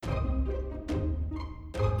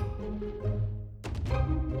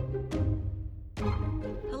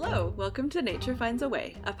Welcome to Nature Finds a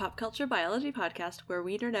Way, a pop culture biology podcast where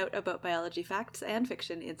we nerd out about biology facts and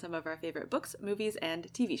fiction in some of our favorite books, movies,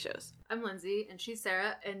 and TV shows. I'm Lindsay, and she's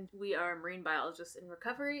Sarah, and we are marine biologists in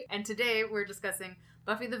recovery, and today we're discussing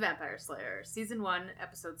Buffy the Vampire Slayer, Season 1,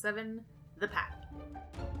 Episode 7, The Pact.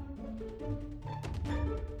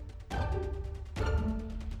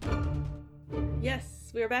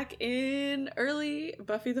 Yes, we are back in early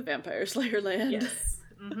Buffy the Vampire Slayer land. Yes.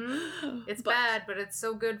 Mm-hmm. It's bad, but it's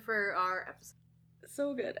so good for our episode.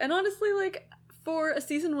 So good. And honestly, like, for a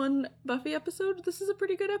Season 1 Buffy episode, this is a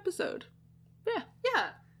pretty good episode. Yeah.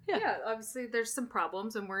 Obviously, there's some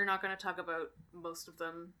problems, and we're not going to talk about most of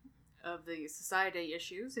them, of the society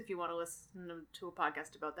issues. If you want to listen to a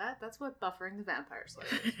podcast about that, that's what Buffering the Vampire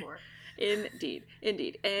Slayer is for. Indeed.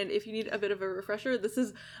 And if you need a bit of a refresher, this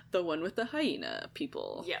is the one with the hyena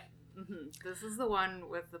people. Yeah. Mm-hmm. This is the one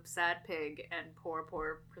with the sad pig and poor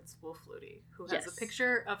Principal Flutie, who has a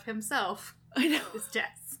picture of himself on his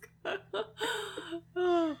desk.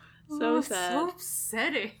 So sad. So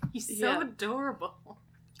upsetting. He's so adorable.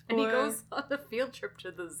 And he goes on a field trip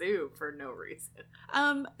to the zoo for no reason.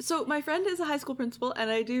 So my friend is a high school principal, and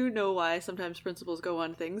I do know why sometimes principals go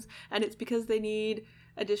on things, and it's because they need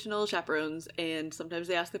additional chaperones, and sometimes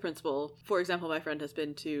they ask the principal. For example, my friend has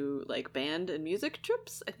been to, like, band and music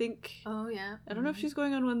trips, I think. Oh, yeah. I don't know if she's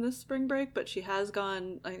going on one this spring break, but she has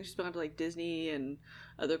gone, I think she's gone to, like, Disney and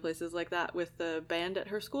other places like that with the band at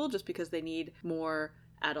her school, just because they need more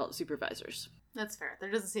adult supervisors. That's fair.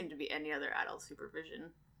 There doesn't seem to be any other adult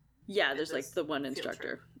supervision. Yeah, there's, like, the one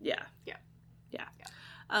instructor. Yeah.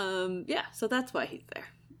 So that's why he's there.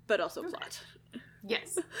 But also plot.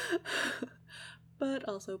 Yes. But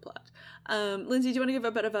also plot. Lindsay, do you want to give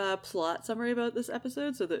a bit of a plot summary about this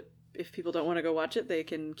episode so that if people don't want to go watch it, they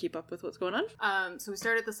can keep up with what's going on? So we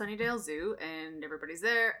start at the Sunnydale Zoo, and everybody's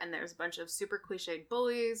there, and there's a bunch of super cliched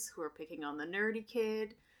bullies who are picking on the nerdy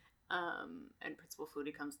kid, and Principal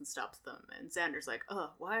Flutie comes and stops them, and Xander's like,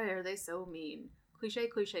 oh, why are they so mean? Cliche.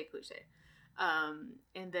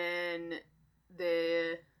 And then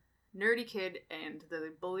the nerdy kid and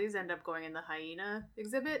the bullies end up going in the hyena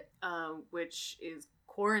exhibit, which is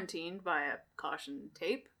quarantined by a caution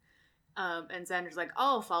tape. And Xander's like,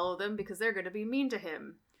 I'll follow them because they're going to be mean to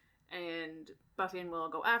him. And Buffy and Willow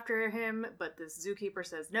go after him, but this zookeeper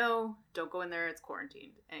says, no, don't go in there, it's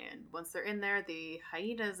quarantined. And once they're in there, the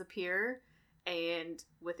hyenas appear, and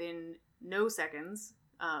within no seconds,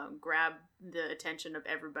 grab the attention of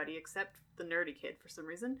everybody except the nerdy kid for some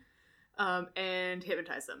reason, and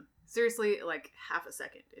hypnotize them. Seriously, like half a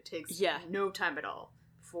second. It takes no time at all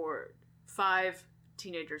for 5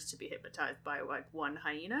 teenagers to be hypnotized by, like, one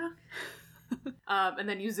hyena. And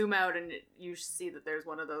then you zoom out and you see that there's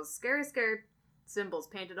one of those scary symbols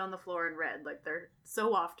painted on the floor in red, like there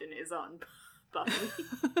so often is on Buffy.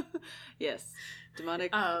 Yes.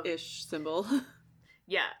 Demonic-ish symbol.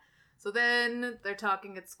 Yeah. So then they're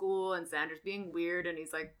talking at school, and Xander's being weird, and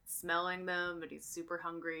he's, like, smelling them, and he's super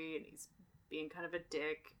hungry, and he's being kind of a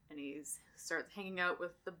dick, and he starts hanging out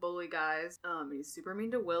with the bully guys. He's super mean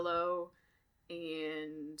to Willow,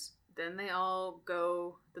 and then they all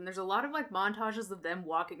go... Then there's a lot of, like, montages of them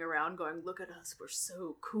walking around going, look at us, we're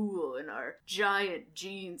so cool in our giant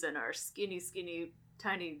jeans and our skinny,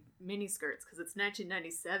 tiny mini skirts, because it's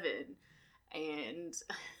 1997, and...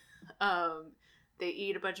 they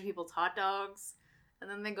eat a bunch of people's hot dogs, and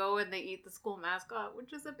then they go and they eat the school mascot,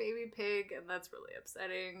 which is a baby pig, and that's really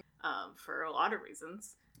upsetting, for a lot of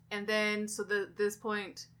reasons. And then, so this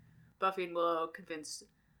point, Buffy and Willow convinced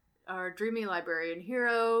our dreamy librarian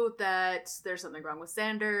hero that there's something wrong with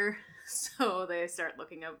Xander, so they start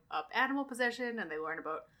looking up animal possession, and they learn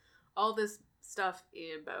about all this stuff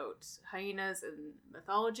about hyenas and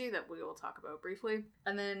mythology that we will talk about briefly.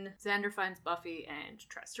 And then Xander finds Buffy and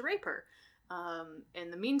tries to rape her.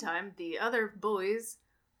 In the meantime, the other bullies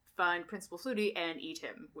find Principal Flutie and eat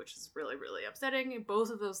him, which is really, really upsetting. Both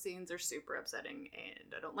of those scenes are super upsetting,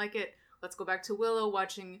 and I don't like it. Let's go back to Willow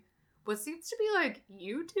watching what seems to be, like,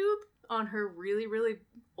 YouTube on her really, really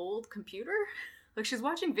old computer. Like, she's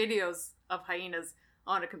watching videos of hyenas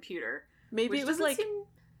on a computer. Maybe it was, like,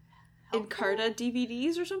 Encarta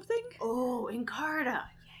DVDs or something? Oh, Encarta!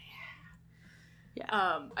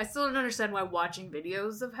 Yeah. I still don't understand why watching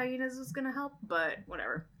videos of hyenas is gonna help, but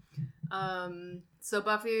whatever. So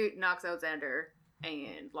Buffy knocks out Xander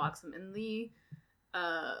and locks him in the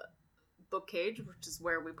book cage, which is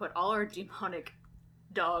where we put all our demonic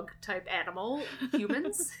dog type animal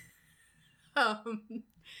humans.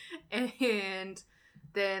 And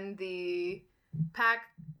then the pack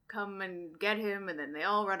come and get him, and then they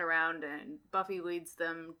all run around, and Buffy leads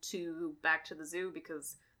them back to the zoo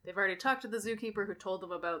because they've already talked to the zookeeper who told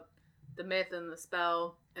them about the myth and the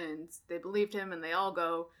spell, and they believed him, and they all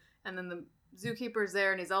go. And then the zookeeper's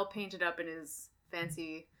there, and he's all painted up in his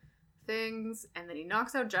fancy things, and then he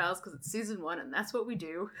knocks out Giles because it's season 1, and that's what we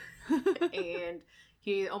do. And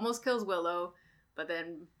he almost kills Willow, but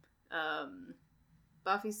then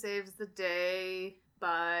Buffy saves the day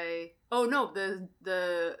by... Oh no,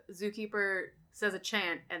 the zookeeper says a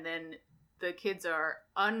chant, and then the kids are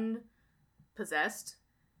unpossessed,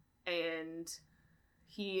 and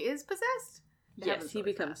he is possessed. Yes, he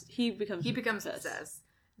becomes possessed.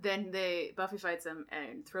 Then Buffy fights him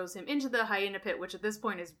and throws him into the hyena pit, which at this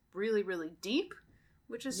point is really, really deep,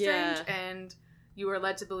 which is strange. Yeah. And you are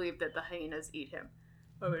led to believe that the hyenas eat him.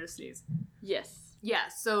 I'm going to sneeze. Yes. Yeah,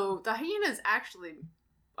 so the hyenas actually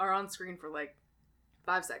are on screen for like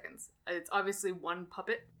 5 seconds. It's obviously one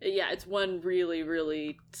puppet. Yeah, it's one really,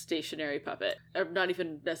 really stationary puppet. Or not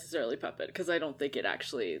even necessarily puppet, because I don't think it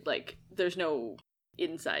actually, like, there's no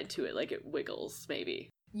inside to it. Like, it wiggles, maybe.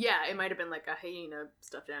 Yeah, it might have been like a hyena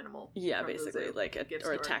stuffed animal. Yeah, basically, like a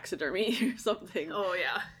taxidermy or something. Oh,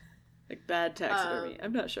 yeah. Like bad taxidermy.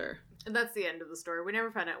 I'm not sure. And that's the end of the story. We never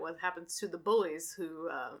find out what happens to the bullies who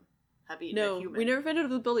have eaten a human. We never find out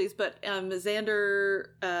of the bullies, but Xander,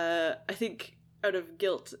 I think, out of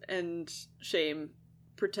guilt and shame,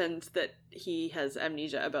 pretends that he has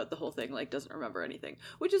amnesia about the whole thing, like doesn't remember anything,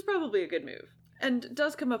 which is probably a good move. And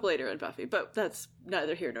does come up later in Buffy, but that's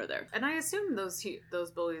neither here nor there. And I assume those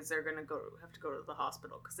bullies are gonna have to go to the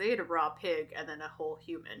hospital because they ate a raw pig and then a whole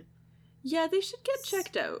human. Yeah, they should get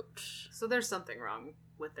checked out. So there's something wrong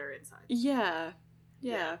with their insides. Yeah.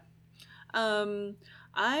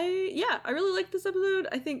 I really like this episode.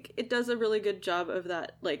 I think it does a really good job of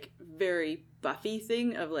that, like, very Buffy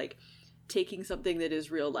thing of, like, taking something that is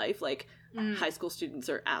real life, like high school students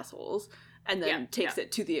are assholes, and then takes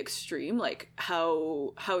it to the extreme. Like,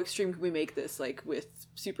 how extreme can we make this, like, with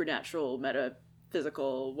supernatural,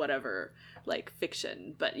 metaphysical, whatever, like,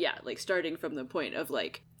 fiction? But yeah, like, starting from the point of,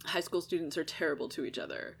 like, high school students are terrible to each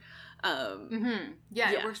other.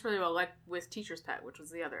 It works really well, like with Teacher's Pet, which was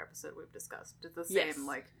the other episode we've discussed. It's the same,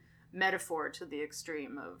 like, metaphor to the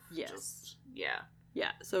extreme of just,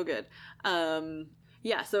 Yeah, so good.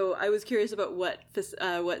 So I was curious about what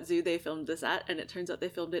zoo they filmed this at, and it turns out they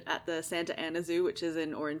filmed it at the Santa Ana Zoo, which is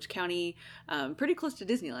in Orange County, pretty close to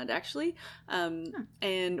Disneyland, actually.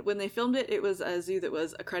 And when they filmed it, it was a zoo that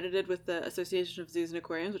was accredited with the Association of Zoos and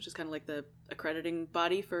Aquariums, which is kind of like the accrediting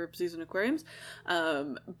body for zoos and aquariums.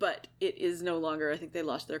 But it is no longer, I think they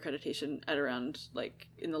lost their accreditation at around, like,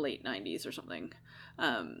 in the late 90s or something.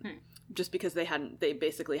 Just because they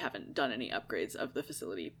basically haven't done any upgrades of the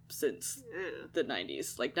facility since the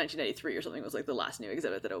 90s. Like 1993 or something was like the last new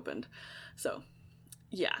exhibit that opened. So,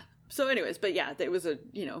 yeah. So anyways, but yeah, it was a,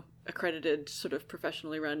 accredited sort of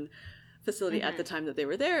professionally run facility at the time that they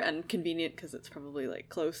were there, and convenient because it's probably like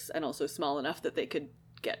close and also small enough that they could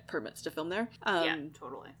get permits to film there. Yeah,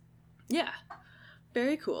 totally. Yeah.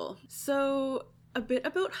 Very cool. So a bit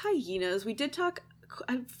about hyenas. We did talk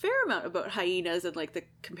a fair amount about hyenas and, like, the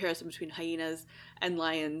comparison between hyenas and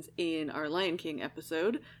lions in our Lion King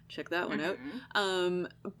episode. Check that one out.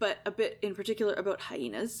 But a bit in particular about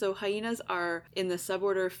hyenas. So hyenas are in the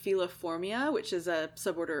suborder Feliformia, which is a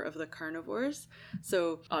suborder of the carnivores.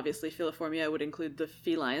 So obviously Feliformia would include the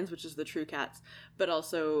felines, which is the true cats, but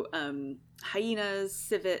also hyenas,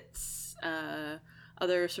 civets,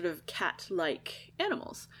 other sort of cat-like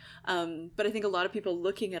animals. But I think a lot of people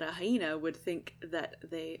looking at a hyena would think that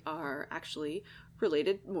they are actually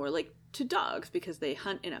related more like to dogs because they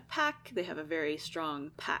hunt in a pack, they have a very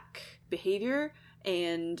strong pack behavior,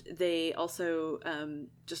 and they also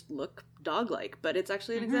just look dog-like. But it's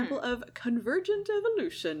actually an example of convergent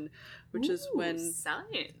evolution, which is when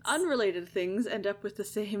science. Unrelated things end up with the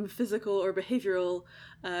same physical or behavioral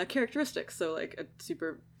characteristics. So, like, a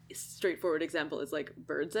super straightforward example is, like,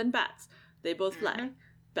 birds and bats. They both fly.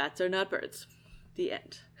 Bats are not birds. The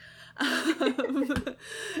end.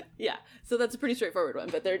 Yeah, so that's a pretty straightforward one,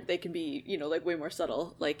 but they can be, like, way more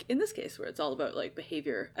subtle, like in this case where it's all about, like,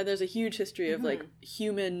 behavior. And there's a huge history of like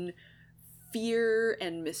human fear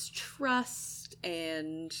and mistrust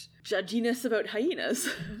and judginess about hyenas.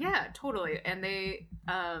 Yeah, totally. And they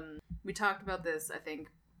we talked about this, I think,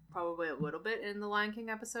 probably a little bit in the Lion King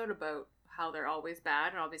episode about how they're always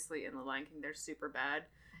bad, and obviously in the Lion King they're super bad.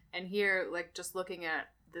 And here, like, just looking at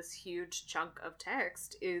this huge chunk of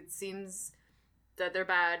text, it seems that they're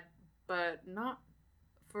bad, but not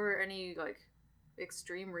for any, like,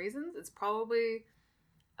 extreme reasons. It's probably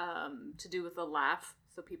to do with the laugh,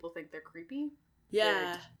 so people think they're creepy.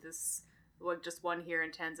 Yeah. This, like, just one here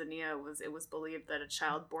in Tanzania it was believed that a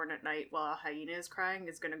child born at night while a hyena is crying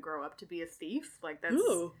is going to grow up to be a thief. Like, that's...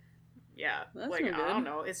 Ooh. Yeah. That's like, no good. I don't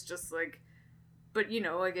know. It's just like, but you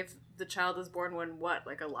know, like if the child is born when what?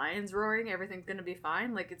 Like a lion's roaring, everything's gonna be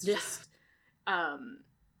fine? Like it's just,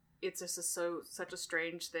 it's just such a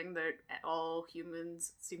strange thing that all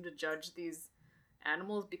humans seem to judge these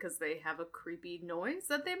animals because they have a creepy noise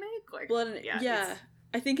that they make. Like, well,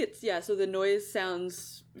 I think it's, so the noise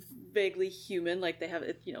sounds vaguely human, like they have,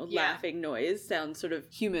 laughing noise sounds sort of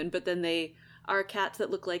human, but then they are cats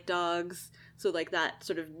that look like dogs, so like that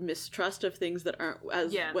sort of mistrust of things that aren't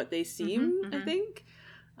as what they seem, I think.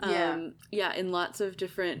 In lots of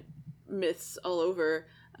different myths all over.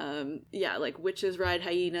 Like witches ride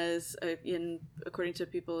hyenas according to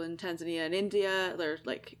people in Tanzania and India. There are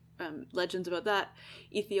like legends about that.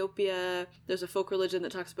 Ethiopia, there's a folk religion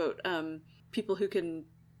that talks about people who can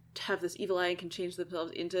have this evil eye and can change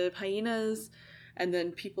themselves into hyenas. And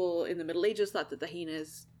then people in the Middle Ages thought that the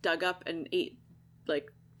hyenas dug up and ate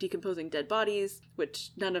like decomposing dead bodies, which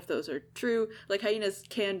none of those are true. Like hyenas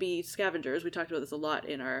can be scavengers. We talked about this a lot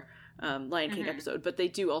in our Lion King episode, but they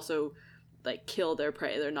do also like kill their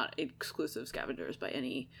prey. They're not exclusive scavengers by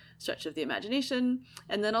any stretch of the imagination.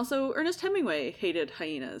 And then also Ernest Hemingway hated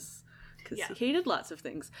hyenas because he hated lots of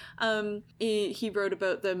things. He wrote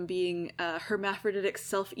about them being a hermaphroditic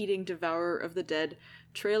self-eating devourer of the dead,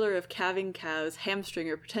 trailer of calving cows,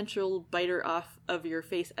 hamstringer, potential biter off of your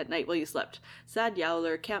face at night while you slept, sad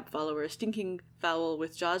yowler, camp follower, stinking fowl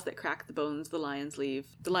with jaws that crack the bones the lion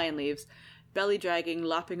leaves, belly dragging,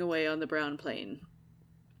 lopping away on the brown plain.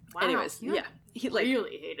 Wow. Anyways, he like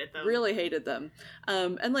really hated them.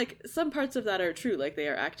 And like some parts of that are true. Like they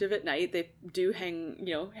are active at night. They do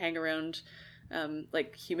hang around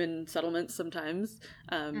like human settlements sometimes.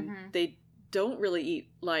 They don't really eat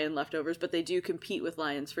lion leftovers, but they do compete with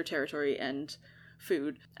lions for territory and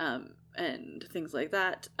food and things like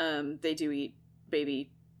that. They do eat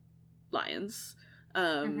baby lions.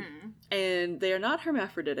 And they are not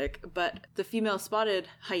hermaphroditic, but the female spotted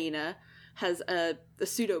hyena has a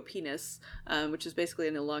pseudopenis, which is basically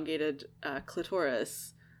an elongated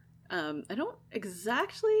clitoris. I don't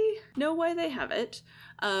exactly know why they have it,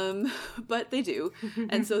 but they do.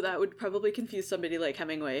 And so that would probably confuse somebody like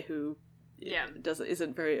Hemingway, who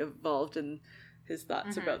isn't very evolved in his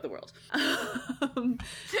thoughts about the world.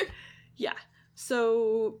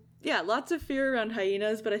 So lots of fear around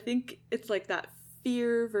hyenas, but I think it's like that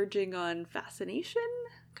fear verging on fascination,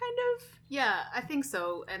 kind of. Yeah, I think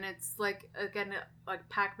so. And it's like, again, like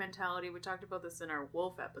pack mentality. We talked about this in our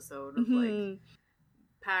wolf episode of like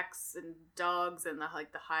packs and dogs and the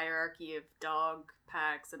hierarchy of dog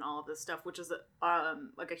packs and all of this stuff, which is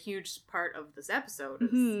like a huge part of this episode.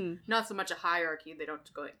 Is not so much a hierarchy. They don't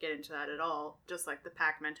get into that at all. Just like the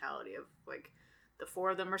pack mentality of like the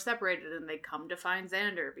four of them are separated and they come to find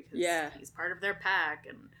Xander because he's part of their pack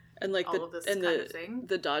and like all of this kind of thing.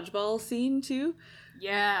 The dodgeball scene too.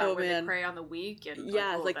 Yeah, where they prey on the weak and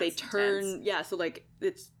like they turn intense. Yeah, so like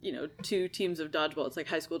it's two teams of dodgeball. It's like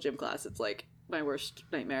high school gym class. It's like my worst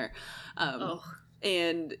nightmare.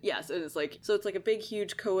 And so it's like a big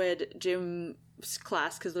huge co-ed gym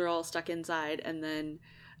class because they're all stuck inside, and then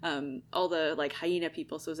all the like hyena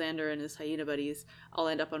people, so Xander and his hyena buddies, all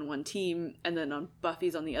end up on one team, and then on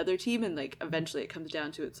Buffy's on the other team, and like eventually it comes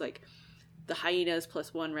down to it's like the hyenas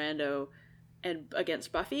plus one rando and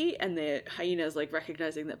against Buffy, and the hyenas like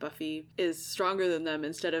recognizing that Buffy is stronger than them,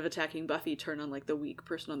 instead of attacking Buffy, turn on like the weak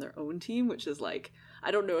person on their own team, which is like,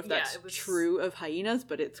 I don't know if that's true of hyenas,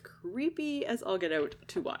 but it's creepy as all get out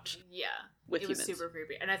to watch. Yeah, with humans. Was super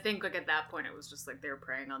creepy, and I think like at that point it was just like they were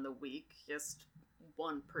preying on the weakest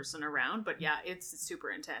one person around. But yeah, it's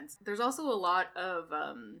super intense. There's also a lot of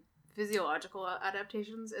physiological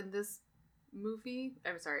adaptations in this movie.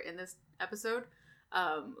 In this episode.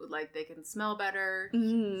 Like they can smell better.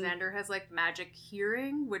 Xander has like magic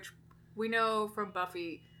hearing, which we know from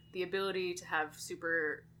Buffy, the ability to have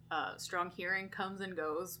super strong hearing comes and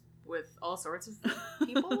goes with all sorts of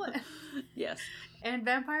people. Yes. And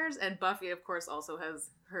vampires. And Buffy, of course, also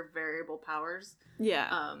has her variable powers.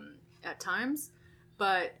 Yeah. At times.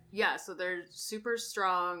 But yeah, so they're super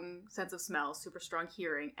strong sense of smell, super strong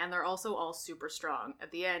hearing, and they're also all super strong. At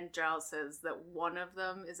the end, Giles says that one of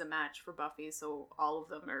them is a match for Buffy, so all of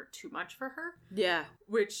them are too much for her. Yeah.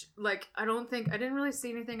 Which, like, I didn't really see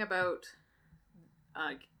anything about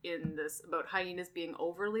about hyenas being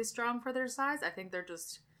overly strong for their size. I think they're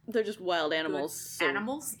just wild animals. So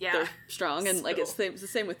animals, yeah. They're strong, and like it's the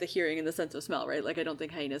same with the hearing and the sense of smell, right? Like I don't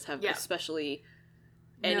think hyenas have especially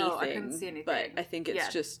anything. No, I couldn't see anything. But I think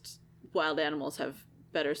it's just wild animals have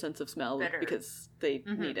better sense of smell because they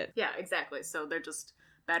need it. Yeah, exactly. So they're just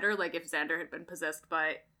better. Like if Xander had been possessed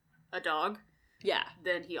by a dog, Yeah.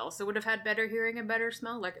 then he also would have had better hearing and better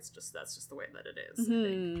smell. Like, that's just the way that it is. I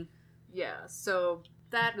Mm-hmm. think. Yeah, so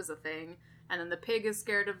that was a thing. And then the pig is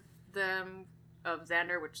scared of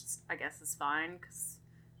Xander, which I guess is fine, because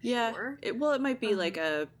Yeah. sure. It might be like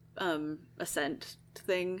a scent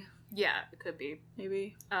thing, Yeah, it could be.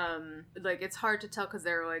 maybe. Like, it's hard to tell because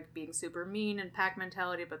they're, like, being super mean and pack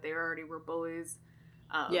mentality, but they already were bullies.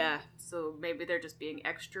 Yeah. So maybe they're just being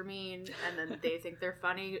extra mean, and then they think they're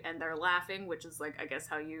funny, and they're laughing, which is, like, I guess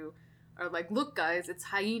how you are like, look, guys, it's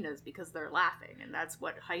hyenas because they're laughing, and that's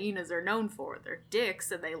what hyenas are known for. They're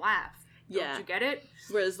dicks, and they laugh. Yeah. Don't you get it?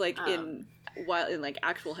 Whereas, like, in like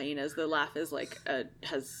actual hyenas, the laugh is like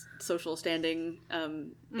has social standing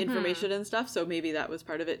information and stuff. So maybe that was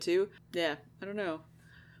part of it too. Yeah, I don't know,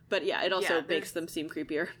 but yeah, it also makes them seem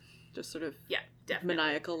creepier. Just sort of Definitely.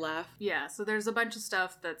 maniacal laugh. Yeah, so there's a bunch of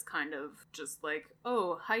stuff that's kind of just like,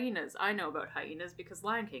 oh, hyenas. I know about hyenas because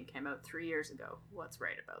Lion King came out 3 years ago. What's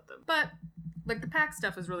right about them? But like the pack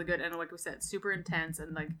stuff is really good, and like we said, super intense,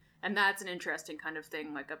 and that's an interesting kind of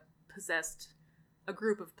thing, like a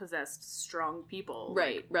group of possessed strong people,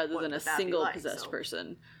 Right, like, rather than a single like? possessed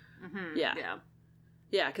person. Mm-hmm, Yeah.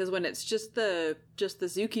 Yeah, because when it's just the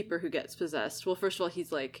zookeeper who gets possessed, well, first of all,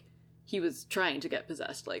 he was trying to get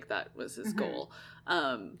possessed, like that was his goal.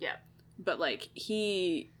 Yeah. But like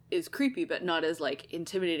he is creepy, but not as like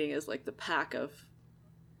intimidating as like the pack of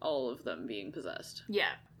all of them being possessed.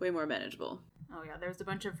 Yeah. Way more manageable. Oh yeah, there's a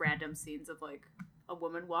bunch of random scenes of like a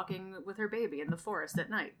woman walking with her baby in the forest at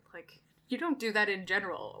night. Like, you don't do that in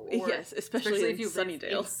general. Or Yes, especially in if you Sunnydale.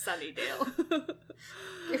 live in Sunnydale.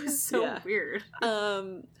 It was so weird.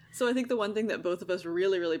 So I think the one thing that both of us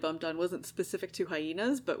really, really bumped on wasn't specific to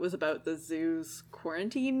hyenas, but was about the zoo's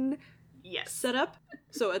quarantine setup.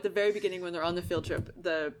 So at the very beginning, when they're on the field trip,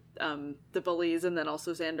 the bullies and then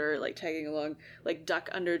also Xander like tagging along, like duck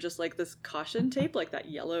under just like this caution tape, like that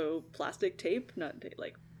yellow plastic tape, not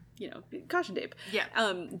like, you know, caution tape. Yeah.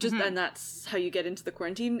 And that's how you get into the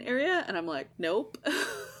quarantine area. And I'm like, nope.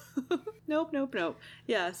 Nope.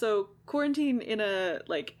 Yeah. So quarantine in a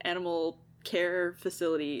like animal care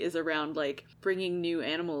facility is around like bringing new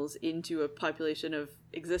animals into a population of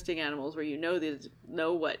existing animals where you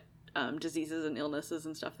know what diseases and illnesses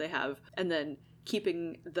and stuff they have, and then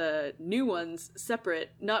keeping the new ones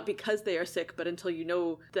separate, not because they are sick, but until you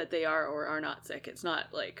know that they are or are not sick. It's not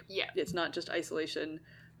like it's not just isolation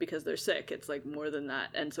because they're sick. It's like more than that.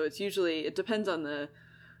 And so it depends on the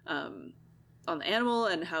animal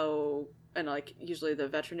and how, and like usually the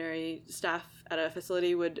veterinary staff at a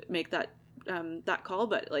facility would make that call,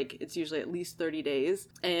 but like it's usually at least 30 days.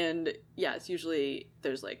 And yeah, it's usually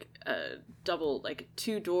there's like a double, like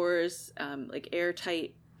 2 doors, like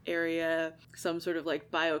airtight area, some sort of like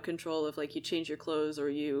biocontrol of like you change your clothes or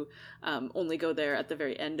you only go there at the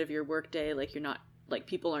very end of your workday, like you're not, like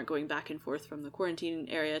people aren't going back and forth from the quarantine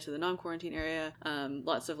area to the non-quarantine area.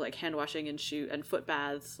 Lots of like hand washing and shoe and foot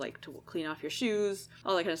baths, like to clean off your shoes,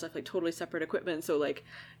 all that kind of stuff, like totally separate equipment. So like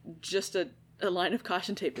just a line of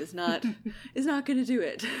caution tape is not going to do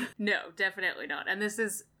it. No, definitely not. And this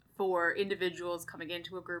is for individuals coming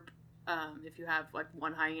into a group. If you have like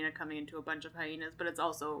one hyena coming into a bunch of hyenas, but it's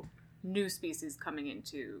also new species coming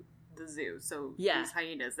into the zoo. So these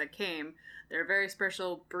hyenas that came, they're a very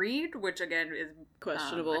special breed, which again is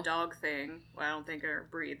questionable. A dog thing. Well, I don't think they're a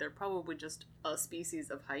breed. They're probably just a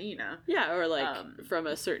species of hyena. Yeah, or like from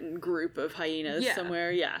a certain group of hyenas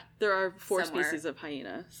somewhere. Yeah, there are 4 species of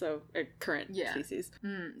hyena, so current species.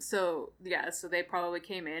 So they probably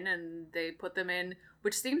came in and they put them in,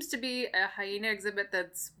 which seems to be a hyena exhibit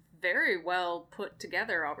that's very well put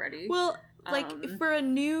together already. Well, like for a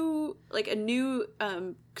new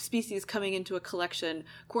species coming into a collection,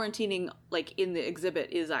 quarantining like in the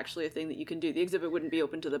exhibit is actually a thing that you can do. The exhibit wouldn't be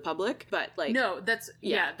open to the public, but like no, that's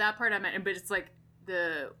that part I meant. But it's like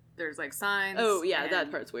there's like signs. Oh yeah, that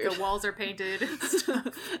part's weird. The walls are painted.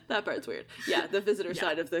 That part's weird. Yeah, the visitor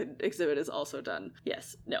side of the exhibit is also done.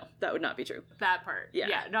 Yes, no, that would not be true. That part.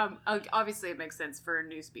 Yeah. No, obviously it makes sense for a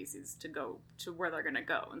new species to go to where they're going to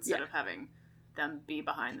go instead of having them be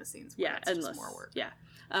behind the scenes. Where it's just more work. Yeah.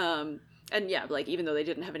 And yeah, like even though they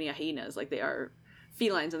didn't have any hyenas, like they are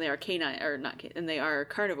felines and they are canine or not, and they are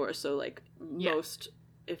carnivores. So like most,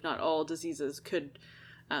 if not all, diseases could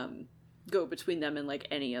go between them and like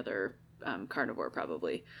any other carnivore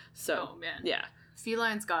probably. So yeah,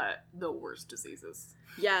 felines got the worst diseases.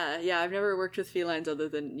 Yeah, I've never worked with felines other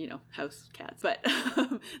than, you know, house cats, but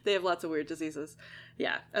they have lots of weird diseases.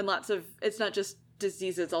 Yeah, and it's not just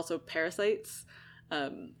disease, it's also parasites,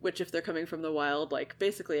 which if they're coming from the wild, like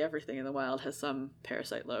basically everything in the wild has some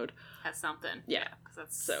parasite load. Has something. Yeah. Because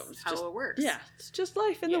that's how it works. Yeah, it's just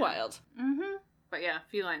life in the wild. Mm-hmm. But yeah,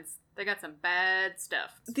 felines, they got some bad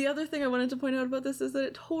stuff. The other thing I wanted to point out about this is that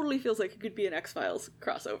it totally feels like it could be an X-Files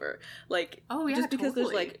crossover. Like, Oh, yeah, just because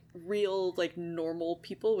totally. there's, like, real, like, normal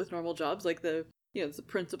people with normal jobs, like the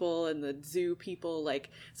principal and the zoo people, like,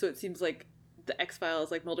 so it seems like the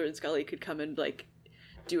X-Files, like, Mulder and Scully could come and, like,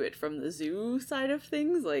 do it from the zoo side of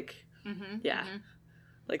things, like,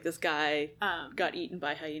 like, this guy got eaten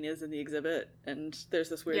by hyenas in the exhibit, and there's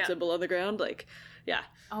this weird symbol on the ground, like, yeah.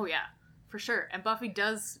 Oh, yeah. For sure. And Buffy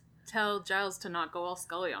does tell Giles to not go all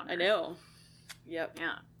Scully on her. I know. Yep.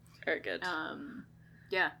 Yeah. Very good.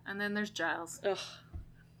 Yeah, and then there's Giles. Ugh.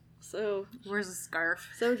 So... Wears a scarf.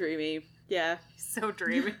 So dreamy. Yeah. So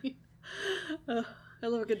dreamy. I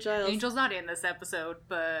love a good Giles. Angel's not in this episode,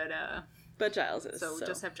 but Giles is. So we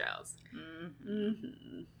just have Giles.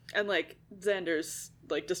 And, like, Xander's,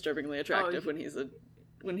 like, disturbingly attractive when he's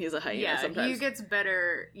a hyena sometimes. He gets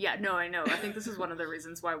better. Yeah, no, I know. I think this is one of the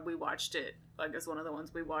reasons why we watched it. Like, it's one of the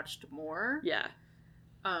ones we watched more. Yeah.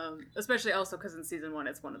 Especially also because in season 1,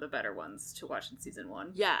 it's one of the better ones to watch in season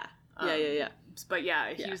 1. Yeah. Yeah. But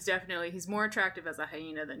yeah, he's more attractive as a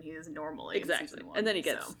hyena than he is normally in season 1. And then he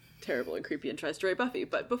gets terrible and creepy and tries to rape Buffy.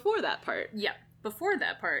 But before that part. Yeah, before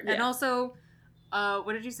that part. Yeah. And also,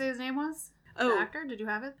 what did you say his name was? The actor? Did you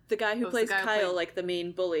have it? The guy who plays Kyle, like the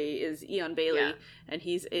main bully, is Eon Bailey, and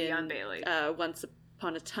he's in Eon Bailey. Once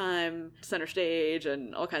Upon a Time, Center Stage,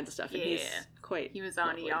 and all kinds of stuff. And he's quite. He was on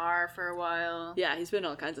lovely. ER for a while. Yeah, he's been in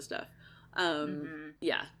all kinds of stuff.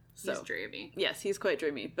 Yeah, so he's dreamy. Yes, he's quite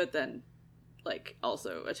dreamy, but then, like,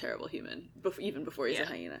 also a terrible human. Even before he's a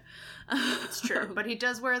hyena. It's true, but he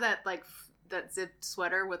does wear that that zipped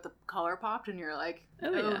sweater with the collar popped, and you're like, the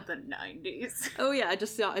 90s. Oh yeah, I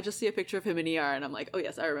just see a picture of him in ER, and I'm like, oh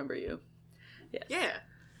yes, I remember you. Yes. Yeah.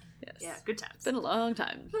 Yes. Yeah, good times. It's been a long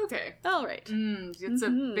time. Okay. All right. It's a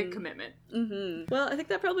big commitment. Well, I think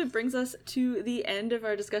that probably brings us to the end of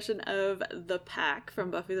our discussion of The Pack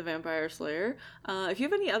from Buffy the Vampire Slayer. If you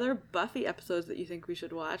have any other Buffy episodes that you think we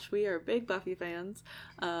should watch, we are big Buffy fans.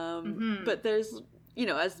 But there's...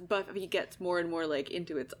 as Buffy gets more and more, like,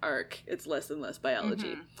 into its arc, it's less and less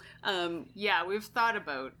biology. Yeah, we've thought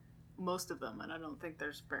about most of them, and I don't think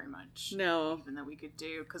there's very much even that we could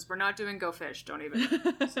do, because we're not doing Go Fish. Don't even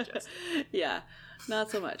suggest it. Yeah, not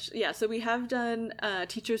so much. Yeah, so we have done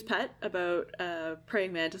Teacher's Pet about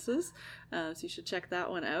praying mantises, so you should check that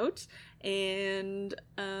one out. And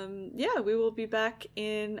we will be back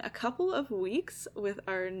in a couple of weeks with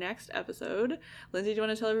our next episode. Lindsay, do you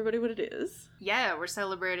want to tell everybody what it is? Yeah, we're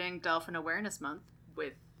celebrating Dolphin Awareness Month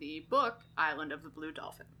with the book Island of the Blue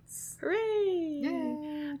Dolphins. Hooray!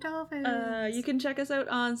 Yay, dolphins! You can check us out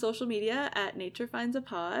on social media at Nature Finds a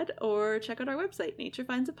Pod, or check out our website,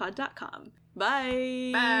 naturefindsaPod.com. Bye!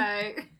 Bye!